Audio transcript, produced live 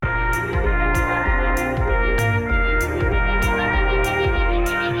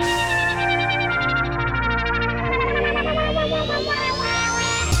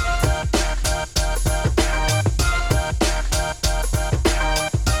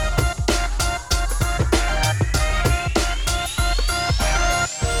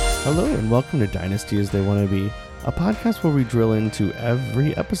Hello and welcome to Dynasty as They Want to Be, a podcast where we drill into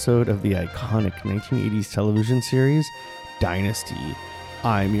every episode of the iconic 1980s television series, Dynasty.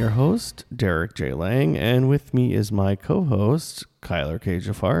 I'm your host, Derek J. Lang, and with me is my co-host, Kyler K.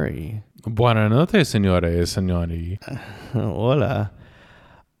 Jafari. Buonanotte, signore e signori. Hola.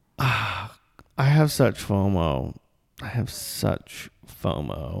 I have such FOMO.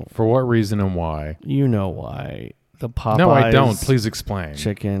 For what reason and why? You know why. The Popeyes... No, I don't. Please explain.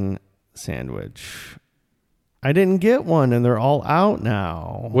 Chicken sandwich. I didn't get one, and they're all out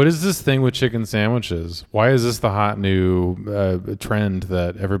now. What is this thing with chicken sandwiches? Why is this the hot new trend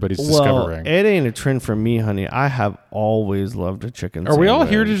that everybody's discovering? It ain't a trend for me, honey. I have always loved a chicken sandwich. Are we all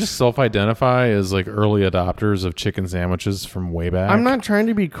here to just self-identify as like early adopters of chicken sandwiches from way back? I'm not trying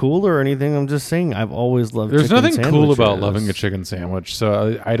to be cool or anything. I'm just saying I've always loved chicken sandwiches. There's nothing cool about loving a chicken sandwich,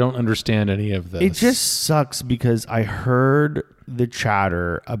 so I don't understand any of this. It just sucks because I heard the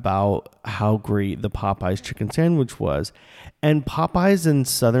chatter about how great the Popeyes chicken sandwich was, and Popeyes in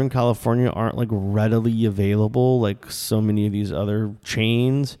Southern California aren't like readily available like so many of these other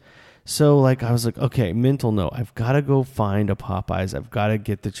chains. So like I was like, okay, mental note, I've got to go find a Popeyes. I've got to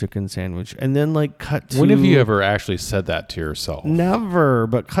get the chicken sandwich. And then like cut to... When have you ever actually said that to yourself? Never,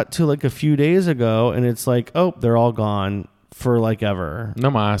 but cut to like a few days ago and it's like, oh, they're all gone for like ever. No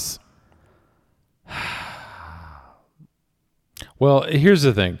mas. Well, here's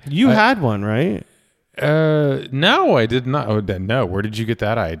the thing. You had one, right? No, I did not. Oh, no, where did you get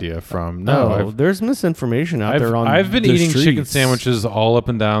that idea from? No, there's misinformation out there on I've been the eating streets. Chicken sandwiches all up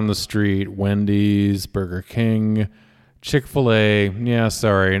and down the street. Wendy's, Burger King, Chick-fil-A. Yeah,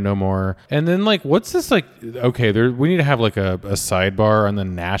 sorry, no more. And then like, what's this like? Okay, we need to have like a sidebar on the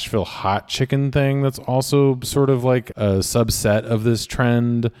Nashville hot chicken thing. That's also sort of like a subset of this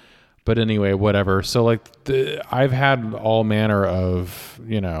trend. But anyway, whatever. So like I've had all manner of,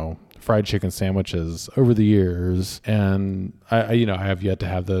 fried chicken sandwiches over the years. And I have yet to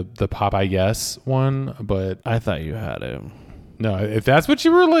have the Popeye one, but I thought you had it. No, if that's what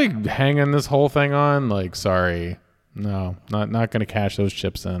you were like hanging this whole thing on, like, sorry. No, not going to cash those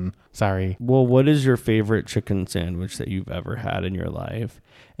chips in. Sorry. Well, what is your favorite chicken sandwich that you've ever had in your life?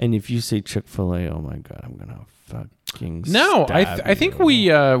 And if you say Chick-fil-A, oh my God, I'm going to fucking I think we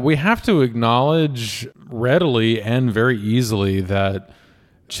have to acknowledge readily and very easily that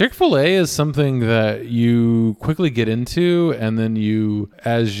Chick-fil-A is something that you quickly get into, and then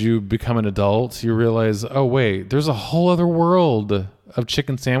as you become an adult, you realize, oh wait, there's a whole other world of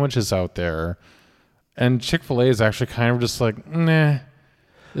chicken sandwiches out there. And Chick-fil-A is actually kind of just like, nah,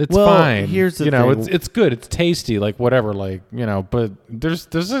 it's fine. Here's the thing. It's good. It's tasty, like whatever, like, but there's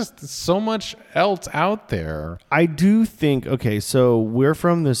just so much else out there. I do think, okay, so we're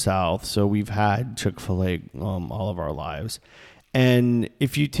from the South, so we've had Chick-fil-A all of our lives. And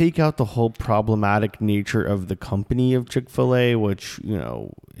if you take out the whole problematic nature of the company of Chick-fil-A, which,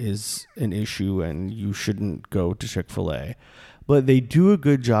 is an issue and you shouldn't go to Chick-fil-A, but they do a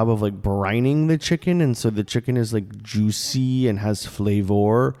good job of like brining the chicken. And so the chicken is like juicy and has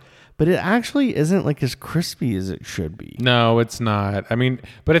flavor, but it actually isn't like as crispy as it should be. No, it's not. I mean,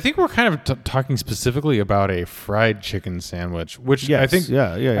 but I think we're kind of talking specifically about a fried chicken sandwich, which yes, I think,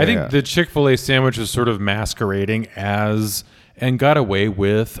 I think the Chick-fil-A sandwich was sort of masquerading as and got away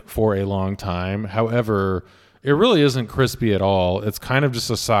with for a long time. However, it really isn't crispy at all. It's kind of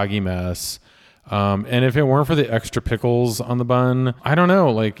just a soggy mess. And if it weren't for the extra pickles on the bun, I don't know,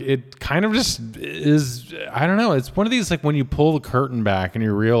 like it kind of just is, I don't know. It's one of these, like when you pull the curtain back and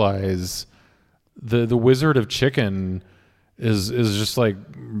you realize the wizard of chicken is just like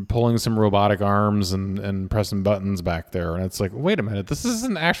pulling some robotic arms and pressing buttons back there. And it's like, wait a minute, this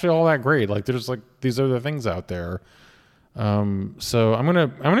isn't actually all that great. Like there's like these other things out there. So I'm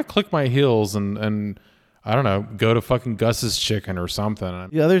going to click my heels and I don't know, go to fucking Gus's Chicken or something.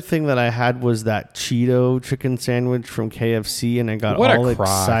 The other thing that I had was that Cheeto chicken sandwich from KFC, and I got all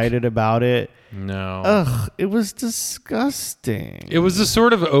excited about it. No. Ugh, it was disgusting. It was a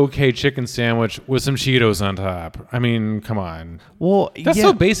sort of okay chicken sandwich with some Cheetos on top. I mean, come on. Well, that's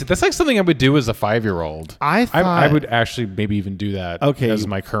so basic. That's like something I would do as a 5-year-old. I would actually maybe even do that as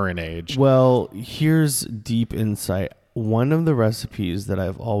my current age. Well, here's deep insight. One of the recipes that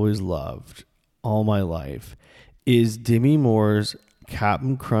I've always loved all my life is Demi Moore's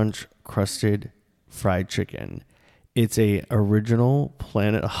Cap'n Crunch crusted fried chicken. It's a original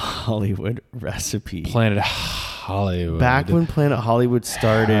Planet Hollywood recipe. Planet Hollywood. Back when Planet Hollywood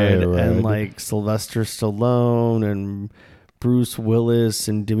started and like Sylvester Stallone and Bruce Willis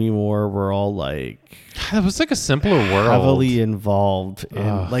and Demi Moore were all like it was like a simpler world, heavily involved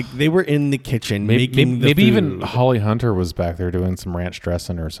in like they were in the kitchen making the maybe food. even Holly Hunter was back there doing some ranch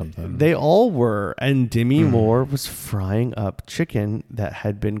dressing or something. They all were, and Demi Moore was frying up chicken that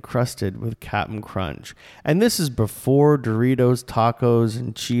had been crusted with Cap'n Crunch. And this is before Doritos, tacos,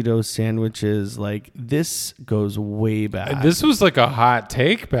 and Cheetos sandwiches. Like, this goes way back. This was like a hot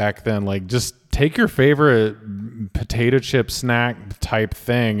take back then. Like, just take your favorite potato chip snack type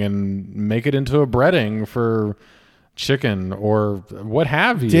thing and make it into a breading for chicken or what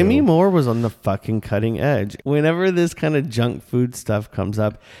have you. Demi Moore was on the fucking cutting edge. Whenever this kind of junk food stuff comes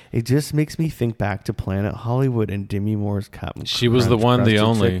up, it just makes me think back to Planet Hollywood and Demi Moore's Cap'n She was the one, the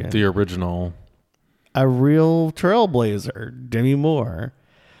only, chicken. the original. A real trailblazer, Demi Moore.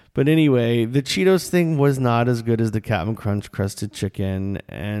 But anyway, the Cheetos thing was not as good as the Cap'n Crunch crusted chicken,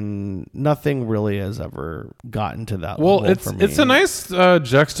 and nothing really has ever gotten to that level for me. It's a nice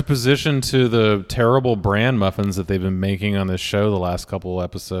juxtaposition to the terrible bran muffins that they've been making on this show the last couple of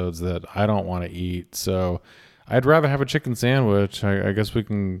episodes that I don't want to eat. So I'd rather have a chicken sandwich. I guess we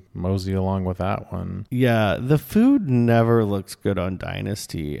can mosey along with that one. Yeah, the food never looks good on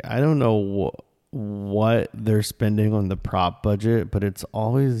Dynasty. I don't know what they're spending on the prop budget, but it's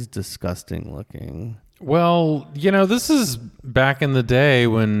always disgusting looking. Well, this is back in the day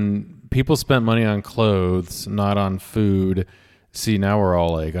when people spent money on clothes, not on food. See, now we're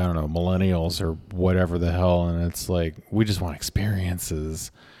all like, I don't know, millennials or whatever the hell, and it's like we just want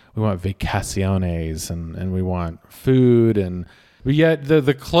experiences. We want vacaciones and we want food, but yet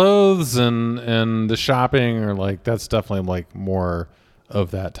the clothes and the shopping are like, that's definitely like more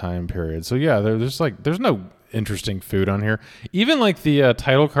of that time period. So yeah, there's no interesting food on here. Even like the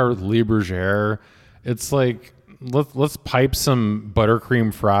title card with Le Bourgeois, it's like let's pipe some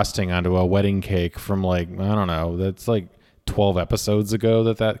buttercream frosting onto a wedding cake from like, I don't know, that's like 12 episodes ago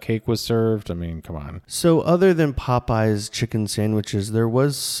that cake was served. I mean, come on. So other than Popeye's chicken sandwiches, there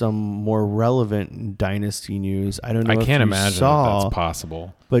was some more relevant Dynasty news. I don't know. I can't imagine that's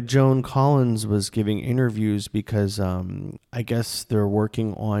possible. But Joan Collins was giving interviews because I guess they're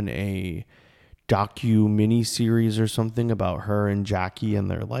working on a mini series or something about her and Jackie and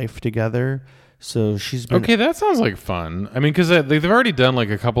their life together. So she's been... Okay, that sounds like fun. I mean, because they've already done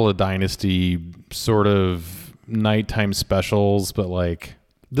like a couple of Dynasty sort of nighttime specials, but like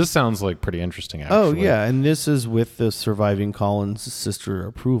this sounds like pretty interesting actually. Oh yeah, and this is with the surviving Collins sister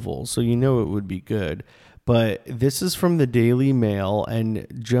approval, so it would be good. But this is from the Daily Mail, and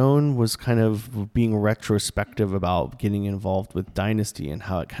Joan was kind of being retrospective about getting involved with Dynasty and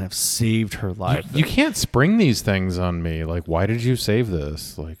how it kind of saved her life. You can't spring these things on me. Like, why did you save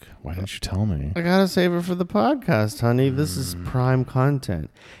this? Like, why didn't you tell me? I gotta save it for the podcast, honey. This is prime content.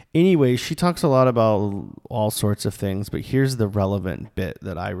 Anyway, she talks a lot about all sorts of things, but here's the relevant bit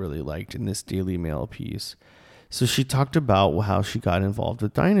that I really liked in this Daily Mail piece. So she talked about how she got involved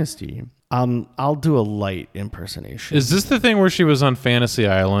with Dynasty. I'll do a light impersonation. Is this the thing where she was on Fantasy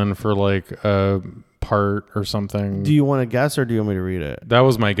Island for like a part or something? Do you want to guess or do you want me to read it? That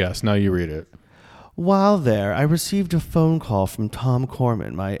was my guess. Now you read it. While there, I received a phone call from Tom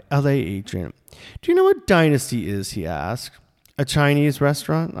Corman, my LA agent. Do you know what Dynasty is, he asked. A Chinese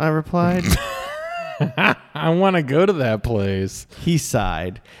restaurant, I replied. I want to go to that place. He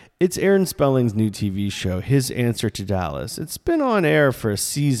sighed. It's Aaron Spelling's new TV show, His Answer to Dallas. It's been on air for a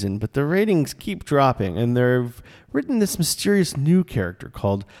season, but the ratings keep dropping, and they've written this mysterious new character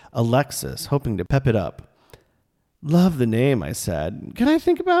called Alexis, hoping to pep it up. Love the name, I said. Can I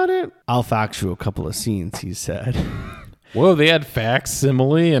think about it? I'll fax you a couple of scenes, he said. Whoa, they had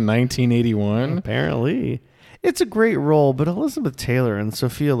facsimile in 1981? Apparently. It's a great role, but Elizabeth Taylor and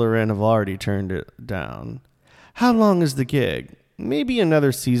Sophia Loren have already turned it down. How long is the gig? Maybe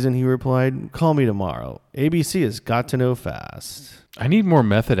another season, he replied. Call me tomorrow. ABC has got to know fast. I need more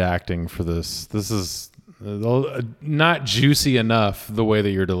method acting for this. This is not juicy enough the way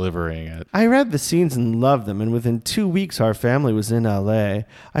that you're delivering it. I read the scenes and loved them, and within 2 weeks our family was in LA.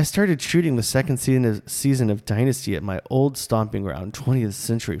 I started shooting the second season of Dynasty at my old stomping ground, 20th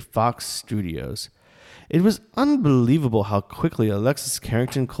Century Fox Studios. It was unbelievable how quickly Alexis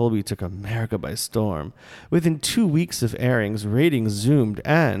Carrington Colby took America by storm. Within 2 weeks of airings, ratings zoomed,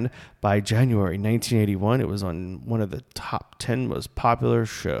 and by January 1981, it was on one of the top 10 most popular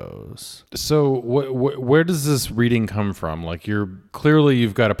shows. So where does this reading come from? Like,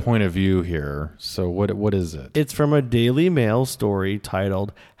 you've got a point of view here. So what is it? It's from a Daily Mail story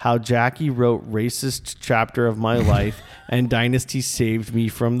titled How Jackie Wrote Racist Chapter of My Life and Dynasty Saved Me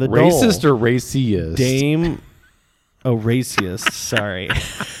from the Racist Dole. or racist? Racist, sorry.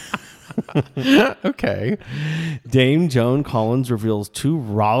 Okay. Dame Joan Collins reveals 2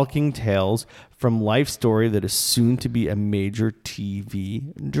 rollicking tales from life story that is soon to be a major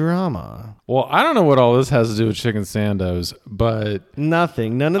TV drama. Well, I don't know what all this has to do with Chicken Sandos, but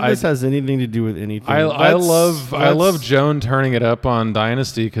Nothing. None of this has anything to do with anything. I love Joan turning it up on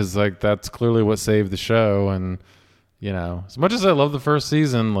Dynasty because like that's clearly what saved the show. And you know, as much as I love the first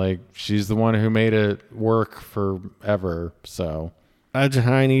season, like she's the one who made it work forever. So a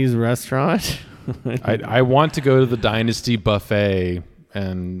Chinese restaurant. I want to go to the Dynasty buffet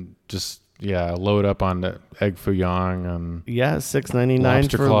and just load up on the egg foo young and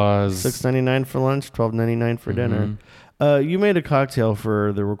 $6.99 for claws. $6.99 for lunch, $12.99 for dinner. You made a cocktail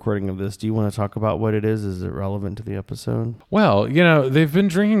for the recording of this. Do you want to talk about what it is? Is it relevant to the episode? Well, you know, they've been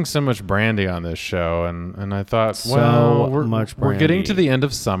drinking so much brandy on this show, and I thought, we're getting to the end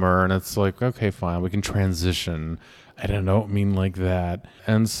of summer, and it's like, okay, fine, we can transition. I don't mean like that.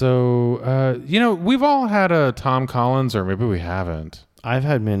 And so, you know, we've all had a Tom Collins, or maybe we haven't. I've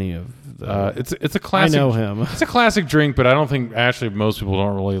had many of them. It's a classic. I know him. It's a classic drink, but I don't think actually most people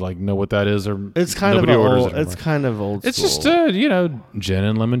don't really like know what that is, or it's kind of old. It's kind of old. It's school. Just you know, gin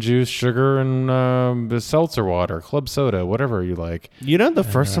and lemon juice, sugar, and seltzer water, club soda, whatever you like. You know, the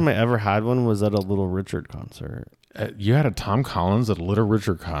first time I ever had one was at a Little Richard concert. You had a Tom Collins at a Little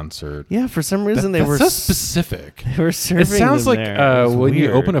Richard concert. Yeah, for some reason they were so specific. They were serving. It sounds like when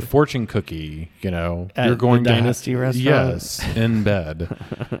you open a fortune cookie, you know, at you're going the to Dynasty restaurant. Yes, in bed.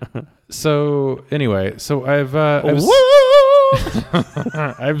 So anyway, so I've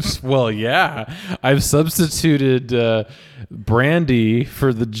I've substituted brandy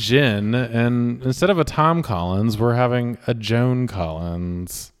for the gin, and instead of a Tom Collins, we're having a Joan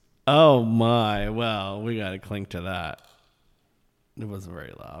Collins. Oh my, well, we got to clink to that. It wasn't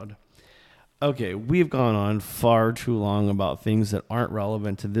very loud. Okay, we've gone on far too long about things that aren't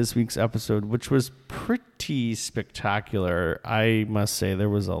relevant to this week's episode, which was pretty spectacular. I must say there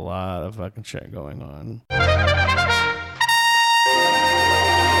was a lot of fucking shit going on.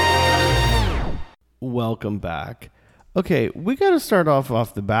 Welcome back. Okay, we got to start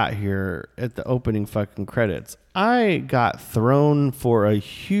off the bat here at the opening fucking credits. I got thrown for a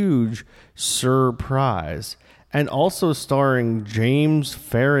huge surprise, and also starring James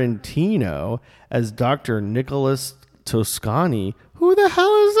Ferrantino as Dr. Nicholas Toscani. Who the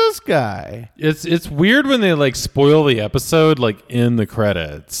hell is this guy? It's weird when they like spoil the episode like in the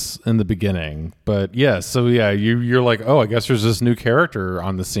credits in the beginning. But yeah, so yeah, you're like, oh, I guess there's this new character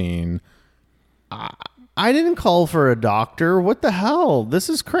on the scene. I didn't call for a doctor. What the hell? This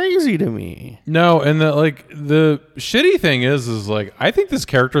is crazy to me. No, and the shitty thing is like I think this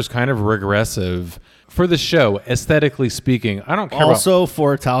character is kind of regressive for the show, aesthetically speaking. I don't care. Also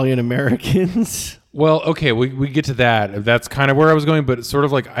for Italian Americans. Well, okay, we get to that. That's kind of where I was going, but it's sort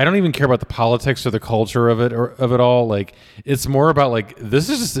of like I don't even care about the politics or the culture of it or of it all. Like it's more about like this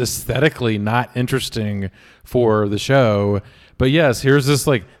is just aesthetically not interesting for the show. But yes, here's this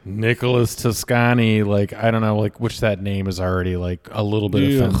like Nicholas Toscani, like I don't know, like which that name is already like a little bit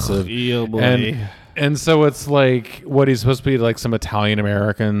offensive. And so it's like what he's supposed to be like some Italian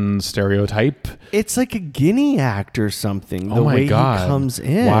American stereotype. It's like a Guinea act or something. The oh my way God. He comes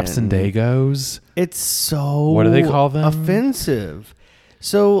in. Wops and Dagos. It's so what do they call them? Offensive.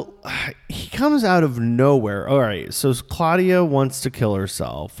 So he comes out of nowhere. All right. So Claudia wants to kill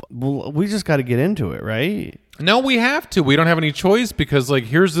herself. Well, we just got to get into it, right? No, we have to. We don't have any choice because like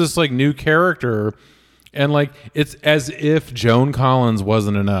here's this like new character, and like it's as if Joan Collins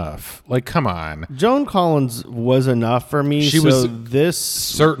wasn't enough. Like, come on, Joan Collins was enough for me. She was this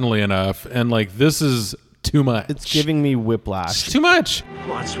certainly enough, and like this is too much. It's giving me whiplash. It's too much.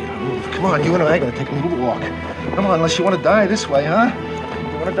 Come on, sweetheart, move. Come on, you and I are gonna take a little walk. Come on, unless you want to die this way, huh?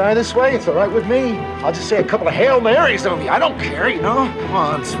 You want to die this way? It's all right with me. I'll just say a couple of Hail Marys over you. I don't care, you know? Come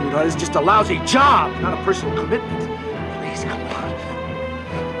on, sweetheart. It's just a lousy job, not a personal commitment. Please, come on.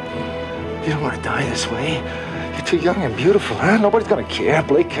 You don't want to die this way. You're too young and beautiful, huh? Nobody's going to care.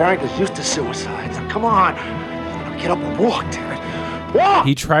 Blake Carrington's used to suicides. Now, come on. Now, get up and walk, damn it. Walk!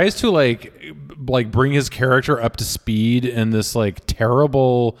 He tries to, like bring his character up to speed in this, like,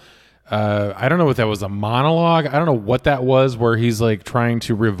 terrible... I don't know if that was a monologue. I don't know what that was where he's like trying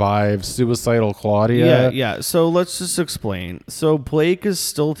to revive suicidal Claudia. Yeah. So let's just explain. So Blake is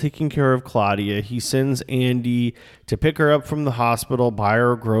still taking care of Claudia. He sends Andy to pick her up from the hospital, buy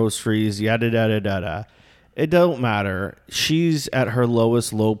her groceries, yada, yada, yada. It don't matter. She's at her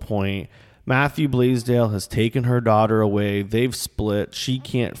lowest low point. Matthew Blaisdell has taken her daughter away. They've split. She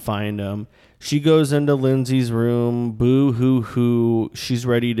can't find him. She goes into Lindsay's room. Boo hoo hoo. She's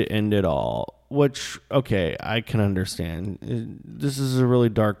ready to end it all. which, okay, I can understand. This is a really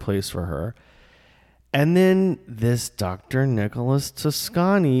dark place for her. And then this Dr. Nicholas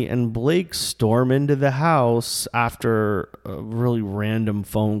Toscani and Blake storm into the house after a really random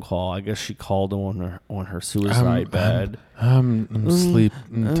phone call. I guess she called him on her suicide bed. I'm sleepy.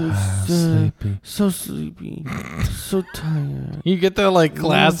 So sleepy. So tired. You get the like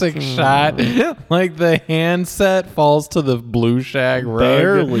classic shot, like the handset falls to the blue shag rug.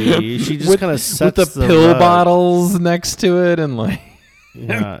 Barely. She just kind of sets with the pill bottles next to it and like.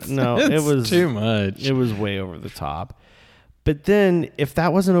 Yeah, no, it was too much. It was way over the top. But then, if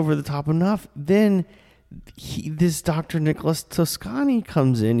that wasn't over the top enough, then this Dr. Nicholas Toscani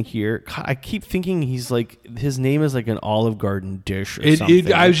comes in here. I keep thinking he's like, his name is like an Olive Garden dish or something.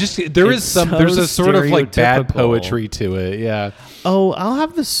 There's a sort of like bad poetry to it. Yeah. Oh, I'll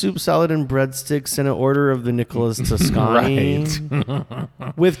have the soup, salad, and breadsticks in an order of the Nicholas Toscani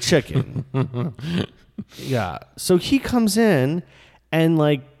with chicken. Yeah. So he comes in and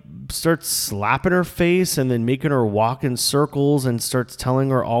like starts slapping her face and then making her walk in circles and starts telling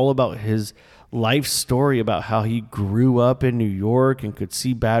her all about his life story, about how he grew up in New York and could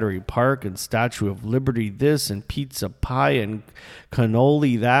see Battery Park and Statue of Liberty this and pizza pie and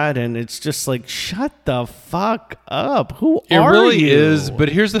cannoli that. And it's just like, shut the fuck up. Who are you? It really is. But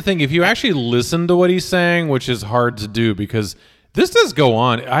here's the thing. If you actually listen to what he's saying, which is hard to do because this does go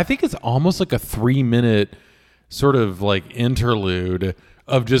on. I think it's almost like a 3-minute sort of like interlude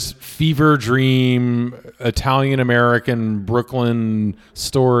of just fever dream Italian American Brooklyn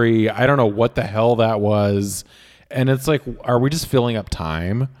story. I don't know what the hell that was. And it's like, are we just filling up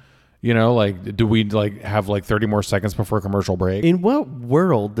time? You know, like, do we like have like 30 more seconds before commercial break? In what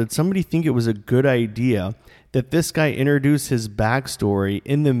world did somebody think it was a good idea that this guy introduced his backstory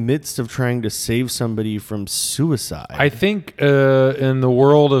in the midst of trying to save somebody from suicide? I think in the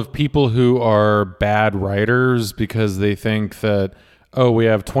world of people who are bad writers because they think that, oh, we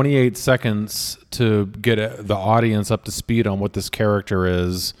have 28 seconds to get the audience up to speed on what this character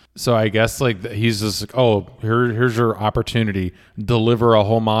is. So I guess like he's just like, oh, here's your opportunity. Deliver a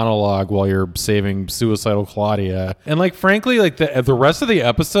whole monologue while you're saving suicidal Claudia. And like, frankly, like the rest of the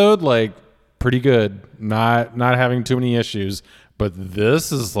episode, like, pretty good, not having too many issues, but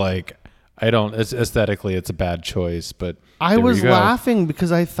this is like, it's aesthetically it's a bad choice, but I was laughing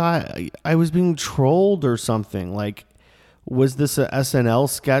because I thought I was being trolled or something. Like, was this a SNL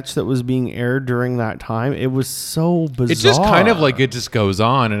sketch that was being aired during that time? It was so bizarre. It's just kind of like it just goes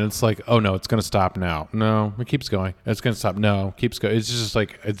on and it's like, oh no, it's going to stop now. No, it keeps going. It's going to stop. No, it keeps going. It's just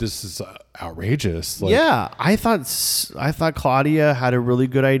like, this is outrageous. Like, yeah, I thought Claudia had a really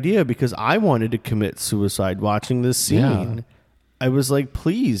good idea because I wanted to commit suicide watching this scene. Yeah. I was like,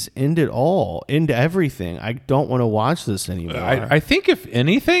 please end it all, end everything. I don't want to watch this anymore. I think if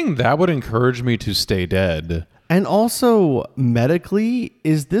anything, that would encourage me to stay dead. And also, medically,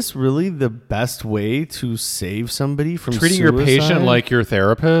 is this really the best way to save somebody from treating suicide? Your patient like your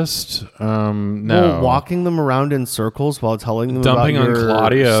therapist? No. Well, walking them around in circles while telling them dumping about on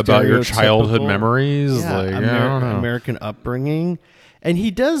Claudia about your childhood memories, yeah, like American upbringing. And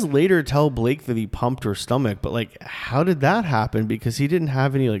he does later tell Blake that he pumped her stomach, but like, how did that happen? Because he didn't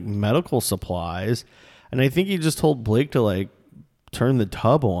have any like medical supplies, and I think he just told Blake to like turn the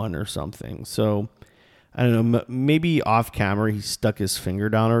tub on or something. So I don't know, maybe off camera he stuck his finger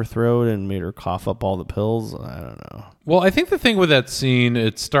down her throat and made her cough up all the pills. I don't know. Well, I think the thing with that scene,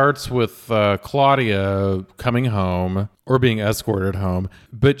 it starts with Claudia coming home or being escorted home,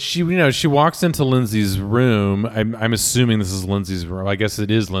 but she walks into Lindsay's room. I'm assuming this is Lindsay's room. I guess it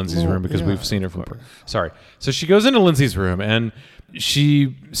is Lindsay's room because we've seen her from. Sorry. So she goes into Lindsay's room and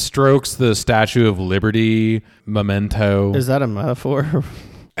she strokes the Statue of Liberty memento. Is that a metaphor?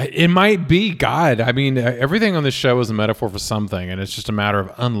 It might be. God, I mean, everything on this show is a metaphor for something, and it's just a matter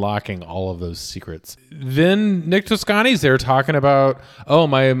of unlocking all of those secrets. Then Nick Toscani's there talking about, oh,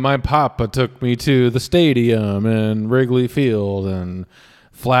 my papa took me to the stadium and Wrigley Field and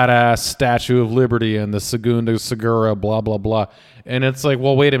flat-ass Statue of Liberty and the Segunda Segura, blah, blah, blah. And it's like,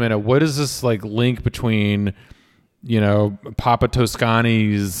 well, wait a minute. What is this like link between, Papa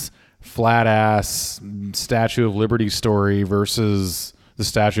Toscani's flat-ass Statue of Liberty story versus the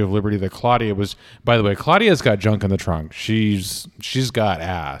Statue of Liberty that Claudia was? By the way, Claudia's got junk in the trunk. She's got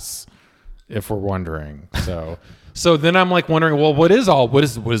ass, if we're wondering. So then I'm like wondering, well, what is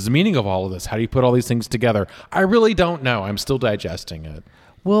the meaning of all of this? How do you put all these things together? I really don't know. I'm still digesting it.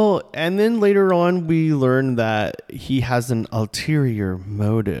 Well, and then later on we learn that he has an ulterior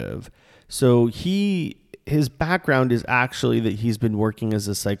motive. So he his background is actually that he's been working as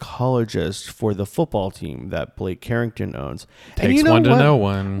a psychologist for the football team that Blake Carrington owns. Takes one to know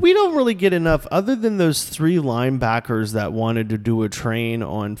one. We don't really get enough other than those 3 linebackers that wanted to do a train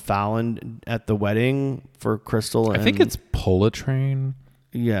on Fallon at the wedding for Crystal. I think it's pull a train.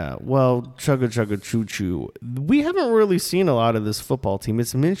 Yeah, well, chugga chugga choo choo. We haven't really seen a lot of this football team.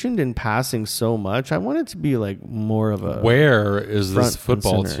 It's mentioned in passing so much. I want it to be like more of a... Where is this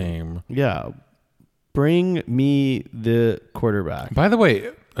football team? Yeah. Bring me the quarterback. By the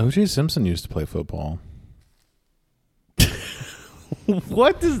way, O.J. Simpson used to play football.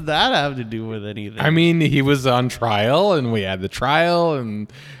 What does that have to do with anything? I mean, he was on trial, and we had the trial, and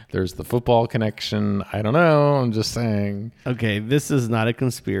there's the football connection. I don't know. I'm just saying. Okay, this is not a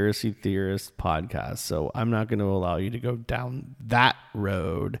conspiracy theorist podcast, so I'm not going to allow you to go down that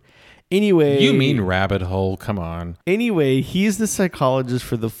road. Anyway... You mean rabbit hole. Come on. Anyway, he's the psychologist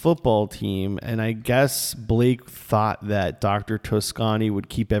for the football team, and I guess Blake thought that Dr. Toscani would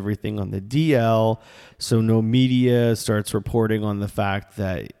keep everything on the DL, so no media starts reporting on the fact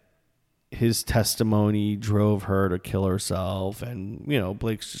that his testimony drove her to kill herself, and, you know,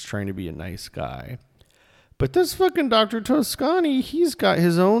 Blake's just trying to be a nice guy. But this fucking Dr. Toscani, he's got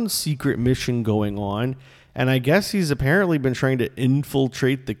his own secret mission going on, and I guess he's apparently been trying to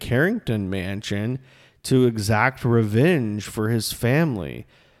infiltrate the Carrington mansion to exact revenge for his family.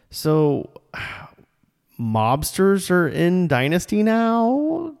 So, mobsters are in Dynasty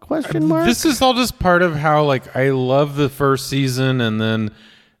now? Question mark? This is all just part of how, like, I love the first season, and then,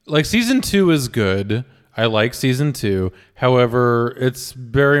 like, season 2 is good. I like season 2. However, it's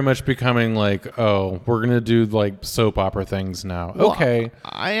very much becoming like, oh, we're going to do like soap opera things now. Well, okay.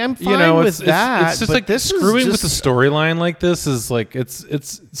 I am fine with that. It's just like this screwing with the storyline like this is like, it's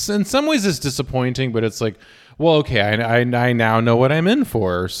in some ways it's disappointing, but it's like, well, okay, I now know what I'm in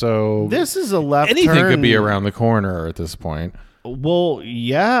for. So this is a left anything turn. Could be around the corner at this point. Well,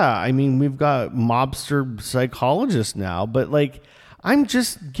 yeah. I mean, we've got mobster psychologists now, but like, I'm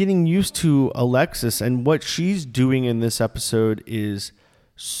just getting used to Alexis, and what she's doing in this episode is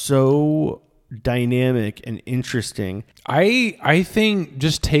so dynamic and interesting. I think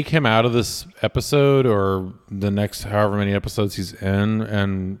just take him out of this episode or the next however many episodes he's in,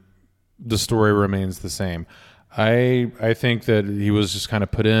 and the story remains the same. I think that he was just kind of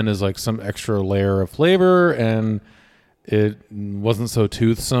put in as like some extra layer of flavor, and it wasn't so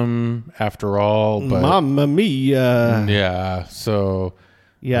toothsome after all. But Mamma mia. Yeah, so...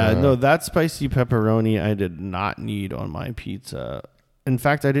 Yeah, no, that spicy pepperoni I did not need on my pizza. In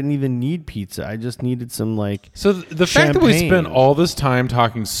fact, I didn't even need pizza. I just needed some, like, So the fact that we spent all this time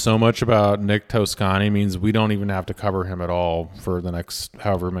talking so much about Nick Toscani means we don't even have to cover him at all for the next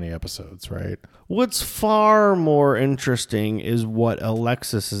however many episodes, right? What's far more interesting is what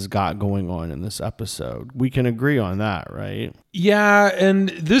Alexis has got going on in this episode. We can agree on that, right? Yeah, and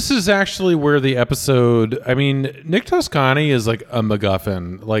this is actually where the episode... I mean, Nick Toscani is like a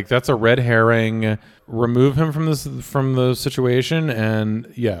MacGuffin. Like, that's a red herring. Remove him from the situation,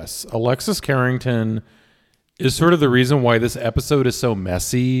 and yes, Alexis Carrington is sort of the reason why this episode is so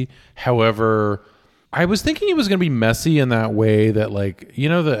messy. However... I was thinking it was going to be messy in that way that, like, you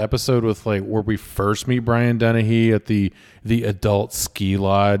know, the episode with like where we first meet Brian Dennehy at the adult ski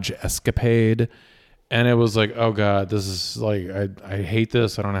lodge escapade. And it was like, oh God, this is like, I hate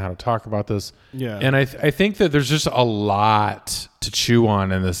this. I don't know how to talk about this. Yeah. And I think that there's just a lot to chew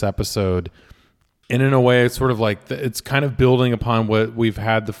on in this episode. And in a way, it's sort of like, it's kind of building upon what we've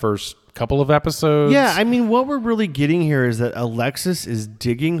had the first couple of episodes. Yeah, I mean, what we're really getting here is that Alexis is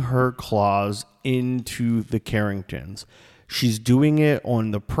digging her claws into the Carringtons. She's doing it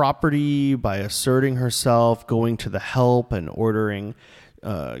on the property by asserting herself, going to the help and ordering,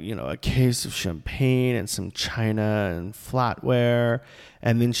 a case of champagne and some china and flatware.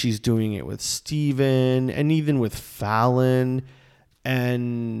 And then she's doing it with Steven and even with Fallon.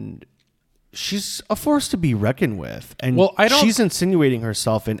 And she's a force to be reckoned with. And she's insinuating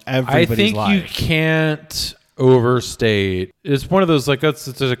herself in everybody's life. I think you can't overstate. It's one of those, like,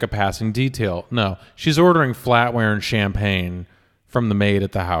 it's like a passing detail. No, she's ordering flatware and champagne from the maid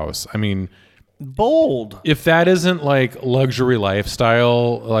at the house. I mean, bold. If that isn't like luxury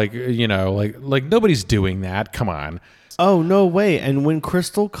lifestyle, like, you know, like nobody's doing that. Come on. Oh, no way. And when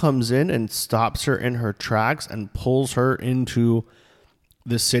Crystal comes in and stops her in her tracks and pulls her into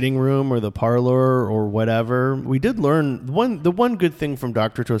the sitting room or the parlor or whatever, we did learn the one good thing from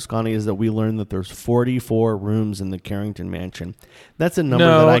Dr. Toscani is that we learned that there's 44 rooms in the Carrington mansion. That's a number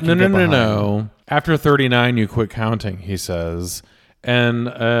that I can get behind. No. After 39, you quit counting, he says. And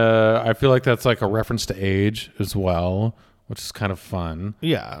I feel like that's like a reference to age as well, which is kind of fun.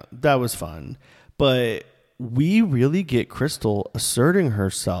 Yeah, that was fun. But we really get Crystal asserting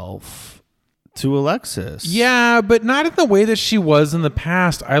herself to Alexis. Yeah, but not in the way that she was in the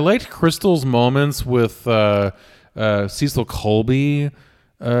past. I liked Crystal's moments with Cecil Colby,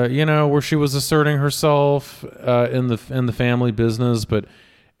 where she was asserting herself in the family business, but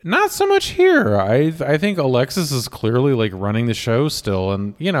not so much here. I think Alexis is clearly like running the show still,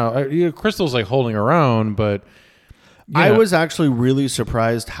 and Crystal's like holding her own, but. I was actually really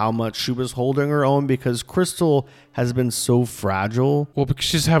surprised how much she was holding her own because Crystal has been so fragile. Well, because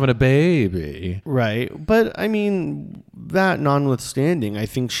she's having a baby. Right. But I mean, that notwithstanding, I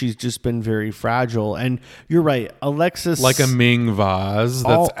think she's just been very fragile. And you're right, Alexis. Like a Ming vase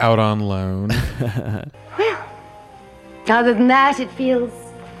that's out on loan. Well, other than that, it feels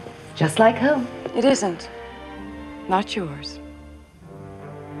just like home. It isn't. Not yours.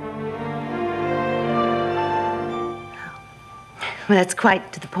 Well, that's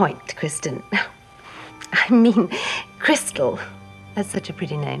quite to the point, Kristen. I mean, Crystal. That's such a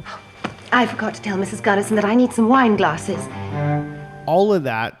pretty name. I forgot to tell Mrs. Gunnison that I need some wine glasses. All of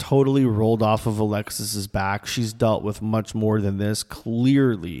that totally rolled off of Alexis's back. She's dealt with much more than this,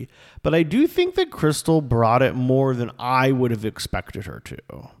 clearly. But I do think that Crystal brought it more than I would have expected her to.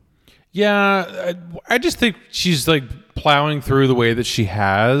 Yeah, I just think she's like plowing through the way that she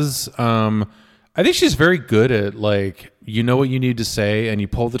has. I think she's very good at like, you know what you need to say and you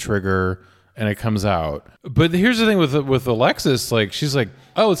pull the trigger and it comes out. But here's the thing with Alexis, like she's like,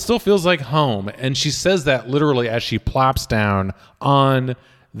 oh, it still feels like home. And she says that literally as she plops down on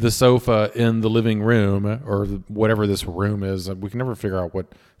the sofa in the living room or whatever this room is. We can never figure out what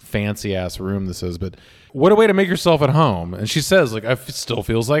fancy ass room this is, but what a way to make yourself at home. And she says like, it still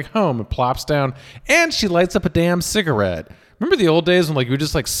feels like home, and plops down and she lights up a damn cigarette. Remember the old days when like you would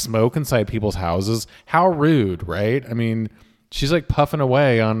just like smoke inside people's houses? How rude, right? I mean, she's like puffing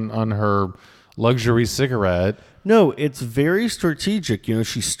away on her luxury cigarette. No, it's very strategic.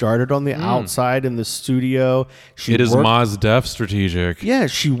 She started on the outside in the studio. It is Maz Def strategic. Yeah,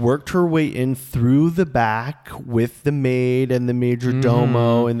 she worked her way in through the back with the maid and the major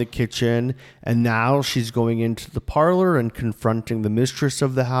domo in the kitchen. And now she's going into the parlor and confronting the mistress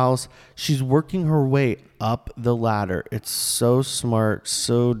of the house. She's working her way up the ladder. It's so smart,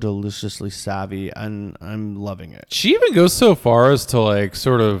 so deliciously savvy, and I'm loving it. She even goes so far as to like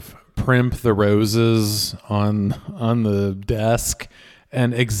sort of primp the roses on the desk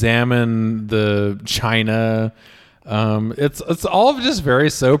and examine the china. It's all just very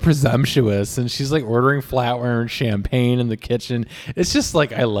so presumptuous, and she's like ordering flatware and champagne in the kitchen. It's just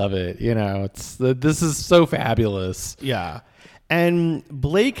like, I love it. This is so fabulous. Yeah. And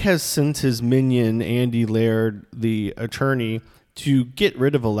Blake has sent his minion, Andy Laird, the attorney, to get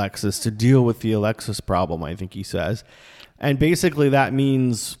rid of Alexis, to deal with the Alexis problem, I think he says. And basically that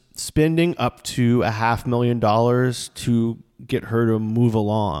means spending up to $500,000 to get her to move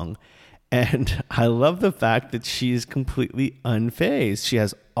along. And I love the fact that she's completely unfazed. She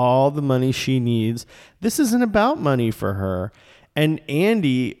has all the money she needs. This isn't about money for her. And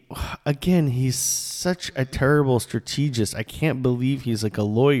Andy, again, he's such a terrible strategist. I can't believe he's like a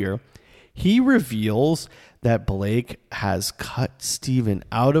lawyer. He reveals that Blake has cut Steven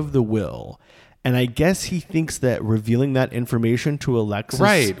out of the will. And I guess he thinks that revealing that information to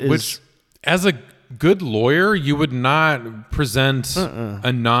Alexis which as a good lawyer, you would not present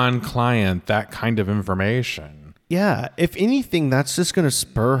a non-client that kind of information. Yeah, if anything, that's just going to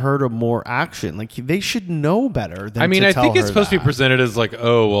spur her to more action. Like, they should know better than I think it's supposed to be presented as like,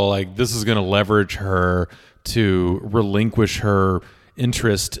 oh, well, like this is going to leverage her to relinquish her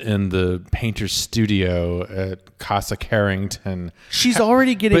interest in the painter's studio at Casa Carrington. She's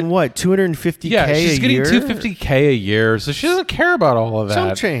already getting what, $250K a year? Yeah, she's getting $250K a year, so she doesn't care about all of that.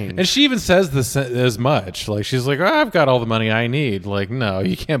 Some change. And she even says this as much. Like, she's like, oh, I've got all the money I need. Like, no,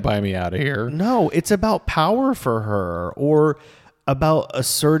 you can't buy me out of here. No, it's about power for her, or about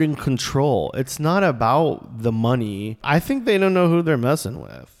asserting control. It's not about the money. I think they don't know who they're messing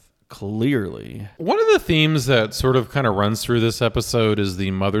with. Clearly. One of the themes that sort of kind of runs through this episode is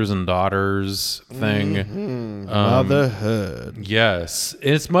the mothers and daughters thing. Motherhood. Yes.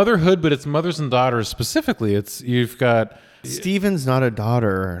 It's motherhood, but it's mothers and daughters specifically. You've got... Steven's not a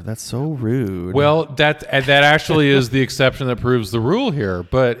daughter. That's so rude. Well, that actually is the exception that proves the rule here.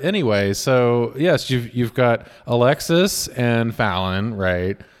 But anyway, so yes, you've got Alexis and Fallon,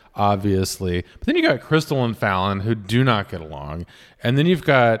 right? Obviously. But then you got Crystal and Fallon, who do not get along. And then you've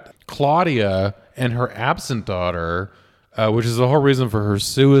got Claudia and her absent daughter, which is the whole reason for her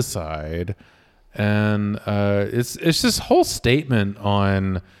suicide. And it's this whole statement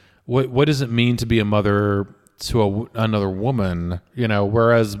on what does it mean to be a mother to another woman,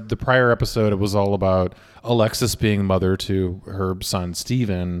 whereas the prior episode, it was all about Alexis being mother to her son,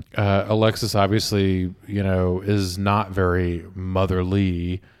 Steven. Alexis obviously, is not very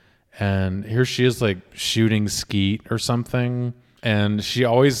motherly. And here she is like shooting skeet or something. And she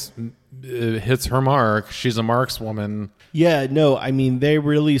always hits her mark. She's a markswoman. Yeah, no, I mean, they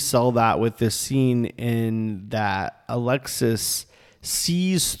really sell that with this scene in that Alexis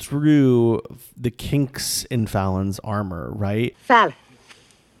sees through the kinks in Fallon's armor, right? Fallon,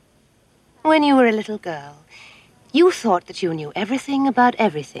 when you were a little girl, you thought that you knew everything about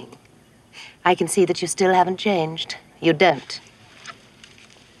everything. I can see that you still haven't changed. You don't.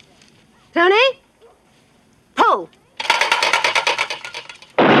 Tony? Pull!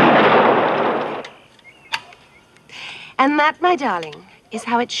 And that, my darling, is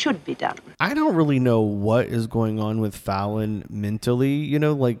how it should be done. I don't really know what is going on with Fallon mentally.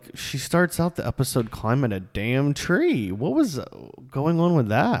 Like she starts out the episode climbing a damn tree. What was going on with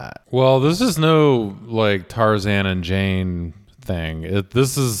that? Well, this is no like Tarzan and Jane thing.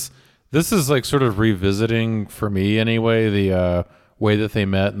 This is like sort of revisiting, for me anyway, the way that they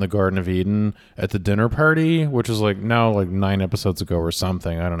met in the Garden of Eden at the dinner party, which was like now like 9 episodes ago or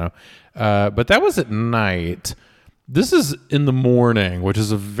something. I don't know. But that was at night. This is in the morning, which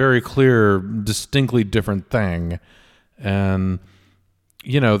is a very clear, distinctly different thing. And,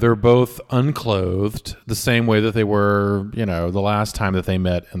 they're both unclothed the same way that they were, the last time that they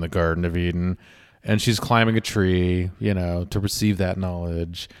met in the Garden of Eden. And she's climbing a tree, to receive that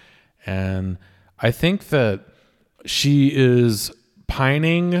knowledge. And I think that she is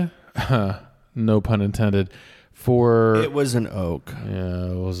pining, no pun intended, for... It was an oak. Yeah,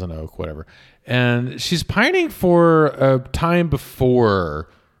 it was an oak, whatever. And she's pining for a time before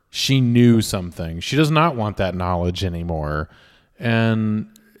she knew something. She does not want that knowledge anymore. And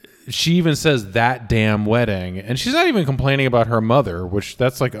she even says that damn wedding. And she's not even complaining about her mother, which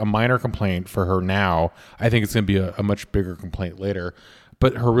that's like a minor complaint for her now. I think it's going to be a much bigger complaint later.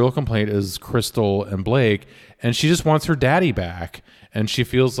 But her real complaint is Crystal and Blake. And she just wants her daddy back. And she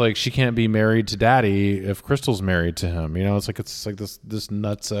feels like she can't be married to daddy if Crystal's married to him. It's like this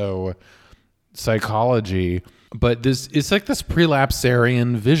nutso psychology, but it's like this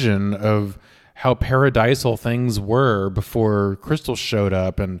prelapsarian vision of how paradisal things were before Crystal showed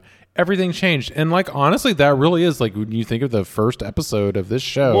up and everything changed. And like, honestly, that really is like when you think of the first episode of this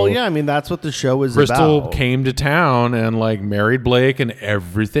show. Well, yeah, I mean, that's what the show is Crystal about. came to town and like married Blake and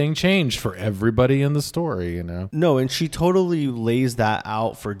everything changed for everybody in the story, No, and she totally lays that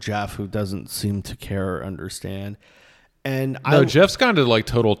out for Jeff, who doesn't seem to care or understand. And Jeff's gone to like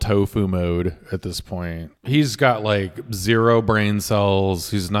total tofu mode at this point. He's got like 0 brain cells.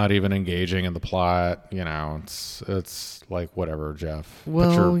 He's not even engaging in the plot. It's like whatever, Jeff.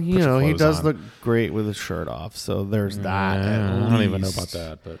 Well, put your he does on. look great with his shirt off. So there's that. I don't even know about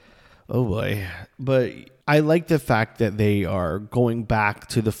that, but oh boy. But I like the fact that they are going back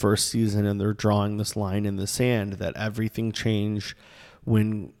to the first season and they're drawing this line in the sand that everything changed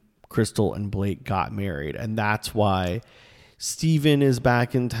when Crystal and Blake got married. And that's why Steven is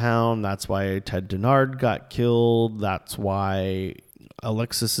back in town. That's why Ted Denard got killed. That's why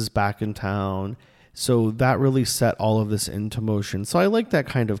Alexis is back in town. So that really set all of this into motion. So I like that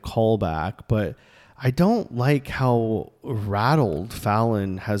kind of callback, but I don't like how rattled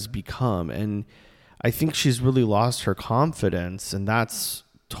Fallon has become. And I think she's really lost her confidence. And that's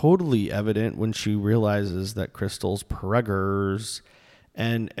totally evident when she realizes that Crystal's preggers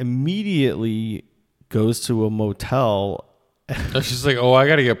and immediately goes to a motel. She's like, oh, I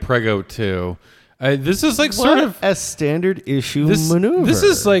got to get preggo too. This is like sort of a standard issue maneuver. This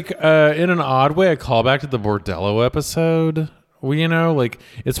is like, in an odd way, a callback to the Bordello episode. Well, like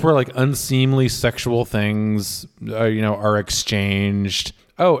it's where like unseemly sexual things, are exchanged.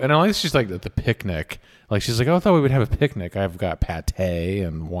 Oh, and I like she's like at the picnic. Like she's like, oh, I thought we would have a picnic. I've got pate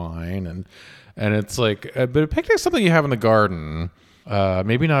and wine, and it's like, but a picnic's something you have in the garden.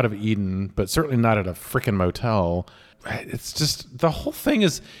 Maybe not of Eden, but certainly not at a freaking motel. It's just the whole thing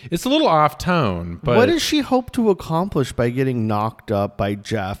it's a little off tone. But what does she hope to accomplish by getting knocked up by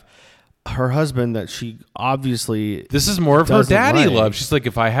Jeff, her husband, that she obviously this is more of her daddy like. love. She's like,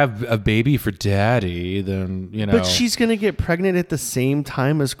 if I have a baby for daddy, then But she's gonna get pregnant at the same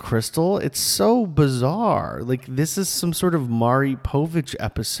time as Crystal. It's so bizarre. Like this is some sort of Maury Povich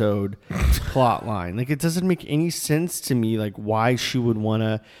episode plot line. Like it doesn't make any sense to me. Like why she would want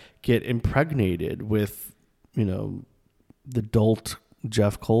to get impregnated with the dolt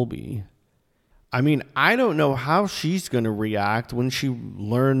Jeff Colby. I mean, I don't know how she's going to react when she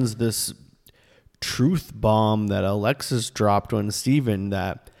learns this truth bomb that Alexis dropped on Steven,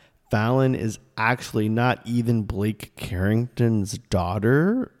 that Fallon is actually not Ethan Blake Carrington's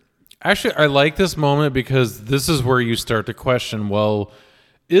daughter. Actually, I like this moment because this is where you start to question, well,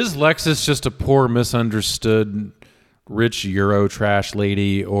 is Lexis just a poor, misunderstood, rich Euro trash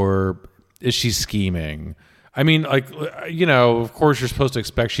lady, or is she scheming? I mean, like, you know, of course you're supposed to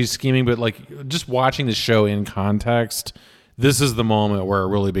expect she's scheming, but like just watching the show in context, this is the moment where it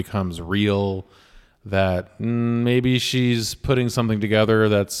really becomes real that maybe she's putting something together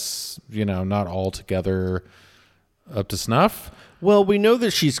that's, you know, not altogether up to snuff. Well, we know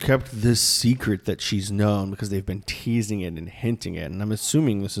that she's kept this secret that she's known because they've been teasing it and hinting it, and I'm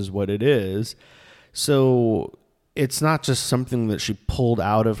assuming this is what it is. So it's not just something that she pulled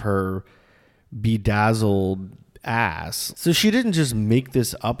out of her bedazzled ass. So she didn't just make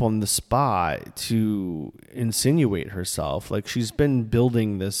this up on the spot to insinuate herself. Like, she's been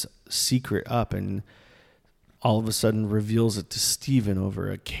building this secret up and all of a sudden reveals it to Steven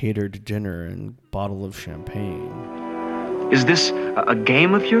over a catered dinner and bottle of champagne. Is this a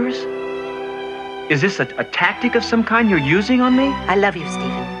game of yours? Is this a tactic of some kind you're using on me? I love you,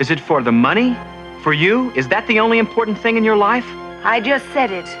 Stephen. Is it for the money? For you? Is that the only important thing in your life? I just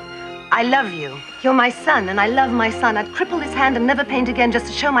said it. I love you. You're my son, and I love my son. I'd cripple his hand and never paint again just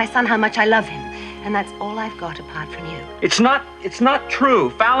to show my son how much I love him. And that's all I've got apart from you. It's not true.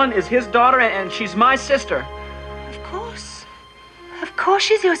 Fallon is his daughter, and she's my sister. Of course. Of course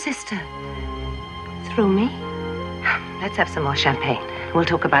she's your sister. Through me. Let's have some more champagne. We'll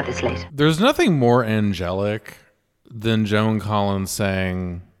talk about this later. There's nothing more angelic than Joan Collins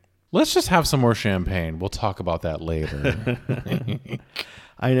saying, let's just have some more champagne. We'll talk about that later.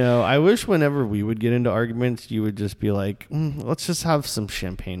 I know. I wish whenever we would get into arguments, you would just be like, let's just have some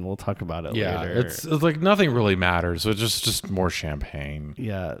champagne. We'll talk about it later. It's like nothing really matters. So just more champagne.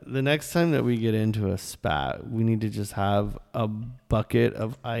 Yeah. The next time that we get into a spat, we need to just have a bucket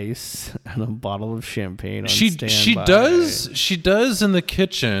of ice and a bottle of champagne on standby. She does in the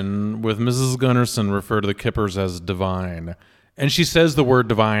kitchen with Mrs. Gunnarsson refer to the Kippers as divine. And she says the word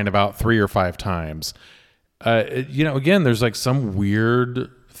divine about 3 or 5 times. You know, again, there's like some weird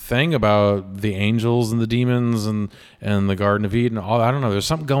thing about the angels and the demons and the Garden of Eden. All I don't know. There's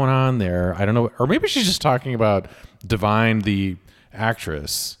something going on there. I don't know. Or maybe she's just talking about Divine, the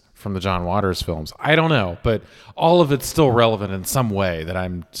actress from the John Waters films. I don't know. But all of it's still relevant in some way that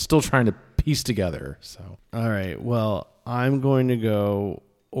I'm still trying to piece together. So, all right. Well, I'm going to go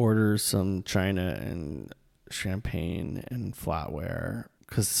order some china and champagne and flatware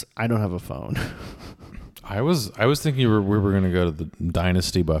because I don't have a phone. I was thinking we were going to go to the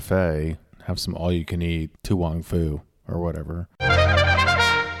Dynasty Buffet, have some all-you-can-eat Tu Wong Fu or whatever.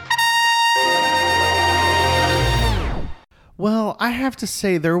 Well, I have to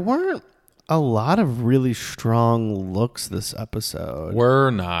say there weren't a lot of really strong looks this episode. We're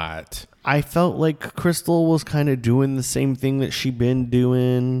not. I felt like Crystal was kind of doing the same thing that she'd been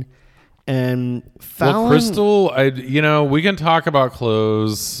doing. And Fallon, well, Crystal, we can talk about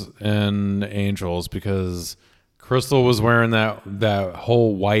clothes and angels because Crystal was wearing that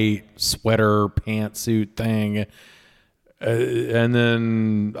whole white sweater pantsuit thing, and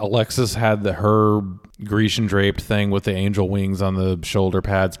then Alexis had her Grecian draped thing with the angel wings on the shoulder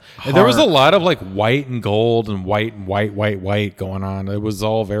pads. And there was a lot of like white and gold and white and white going on. It was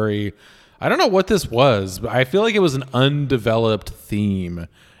all very, I don't know what this was, but I feel like it was an undeveloped theme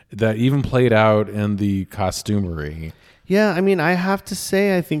that even played out in the costumery. Yeah, I mean, I have to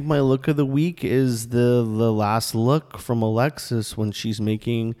say, I think my look of the week is the last look from Alexis when she's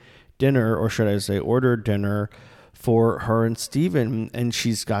making dinner, or should I say ordered dinner, for her and Steven. And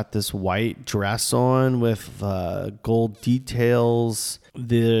she's got this white dress on with gold details.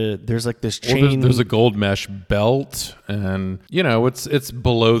 There's like this chain. Well, there's a gold mesh belt, and it's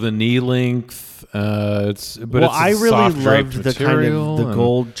below the knee length. I really loved the kind of the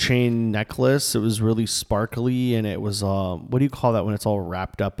gold chain necklace. It was really sparkly, and it was what do you call that when it's all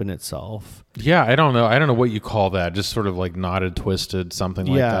wrapped up in itself? Yeah, I don't know what you call that. Just sort of like knotted, twisted, something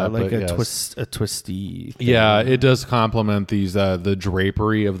like that. Yeah, like a twisty thing. Yeah, it does complement these the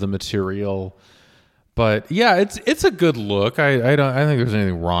drapery of the material. But yeah, it's a good look. I think there's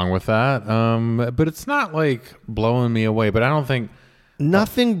anything wrong with that. But it's not like blowing me away. But I don't think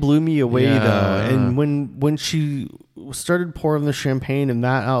nothing blew me away though. And when she started pouring the champagne in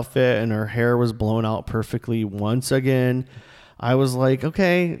that outfit and her hair was blown out perfectly once again, I was like,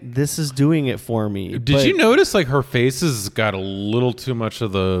 okay, this is doing it for me. Did you notice like her face has got a little too much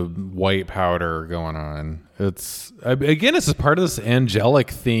of the white powder going on? It's a part of this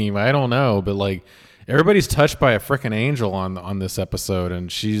angelic theme. I don't know, but like, everybody's touched by a frickin' angel on this episode,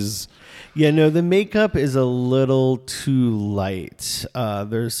 and she's. Yeah, no, the makeup is a little too light.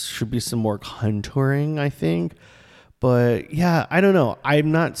 There should be some more contouring, I think. But yeah, I don't know.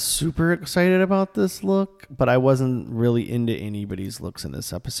 I'm not super excited about this look, but I wasn't really into anybody's looks in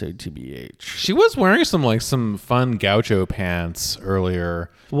this episode, TBH. She was wearing some fun gaucho pants earlier.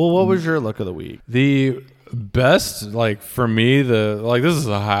 Well, what was your look of the week? The best, like for me, this is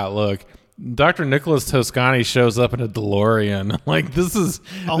a hot look. Dr. Nicholas Toscani shows up in a DeLorean. Like this is.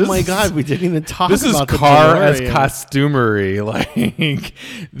 Oh my God, we didn't even talk about this. This is car as costumery. Like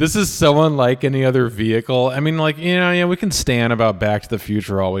this is so unlike any other vehicle. I mean, like we can stand about Back to the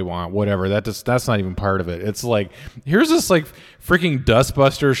Future all we want, whatever. That's not even part of it. It's like here's this like freaking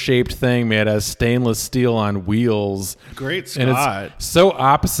dustbuster shaped thing made as stainless steel on wheels. Great Scott. And it's so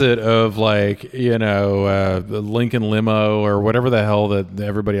opposite of like the Lincoln limo or whatever the hell that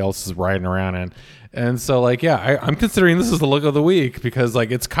everybody else is riding around in. And so like I'm considering this is the look of the week because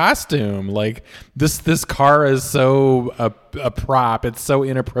like it's costume. Like this car is so a prop. It's so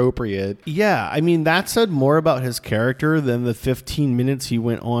inappropriate. Yeah, I mean that said more about his character than the 15 minutes he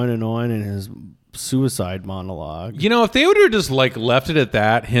went on in his suicide monologue. If they would have just like left it at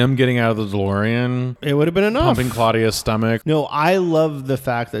that, him getting out of the DeLorean, it would have been enough. Pumping Claudia's stomach. No, I love the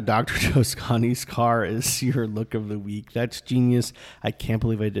fact that Dr. Toscani's car is your look of the week. That's genius. I can't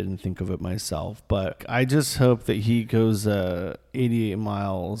believe I didn't think of it myself, but I just hope that he goes 88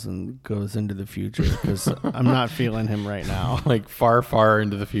 miles and goes into the future because I'm not feeling him right now. Like far, far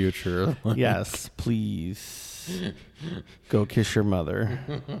into the future. Yes, please. Go kiss your mother.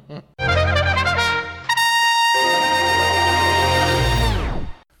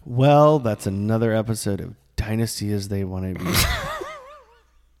 Well, that's another episode of Dynasty as They Want to Be.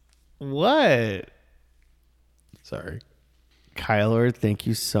 What? Sorry. Kyler, thank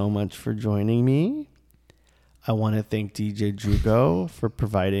you so much for joining me. I want to thank DJ Jugo for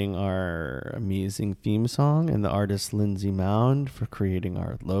providing our amazing theme song and the artist Lindsay Mound for creating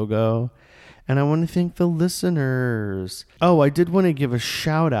our logo. And I want to thank the listeners. Oh, I did want to give a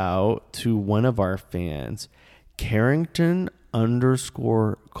shout out to one of our fans,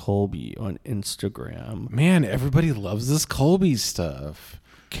 Carrington_Colby on Instagram. Man, everybody loves this Colby stuff.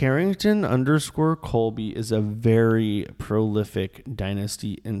 Carrington_Colby is a very prolific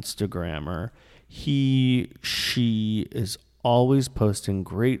Dynasty Instagrammer. She is always posting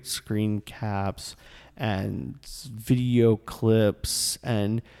great screen caps and video clips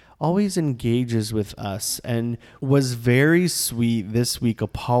and always engages with us and was very sweet this week,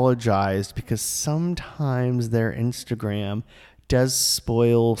 apologized because sometimes their Instagram does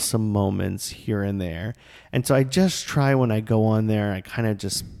spoil some moments here and there. And so I just try when I go on there, I kind of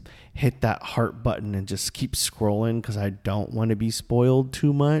just hit that heart button and just keep scrolling because I don't want to be spoiled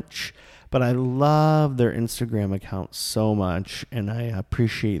too much. But I love their Instagram account so much, and I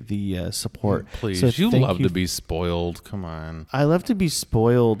appreciate the support. Please, so you love to be spoiled. Come on. I love to be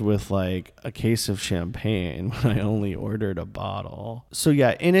spoiled with like a case of champagne when I only ordered a bottle. So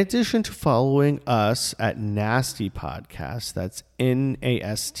yeah, in addition to following us at Nasty Podcast, that's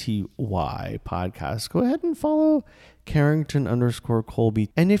NASTY Podcast, go ahead and follow Carrington_Colby.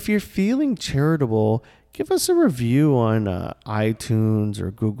 And if you're feeling charitable, give us a review on iTunes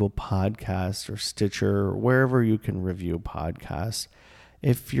or Google Podcasts or Stitcher or wherever you can review podcasts.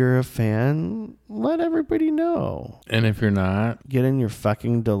 If you're a fan, let everybody know. And if you're not, get in your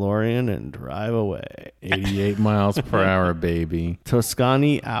fucking DeLorean and drive away. 88 miles per hour, baby.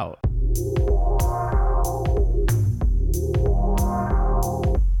 Toscani out.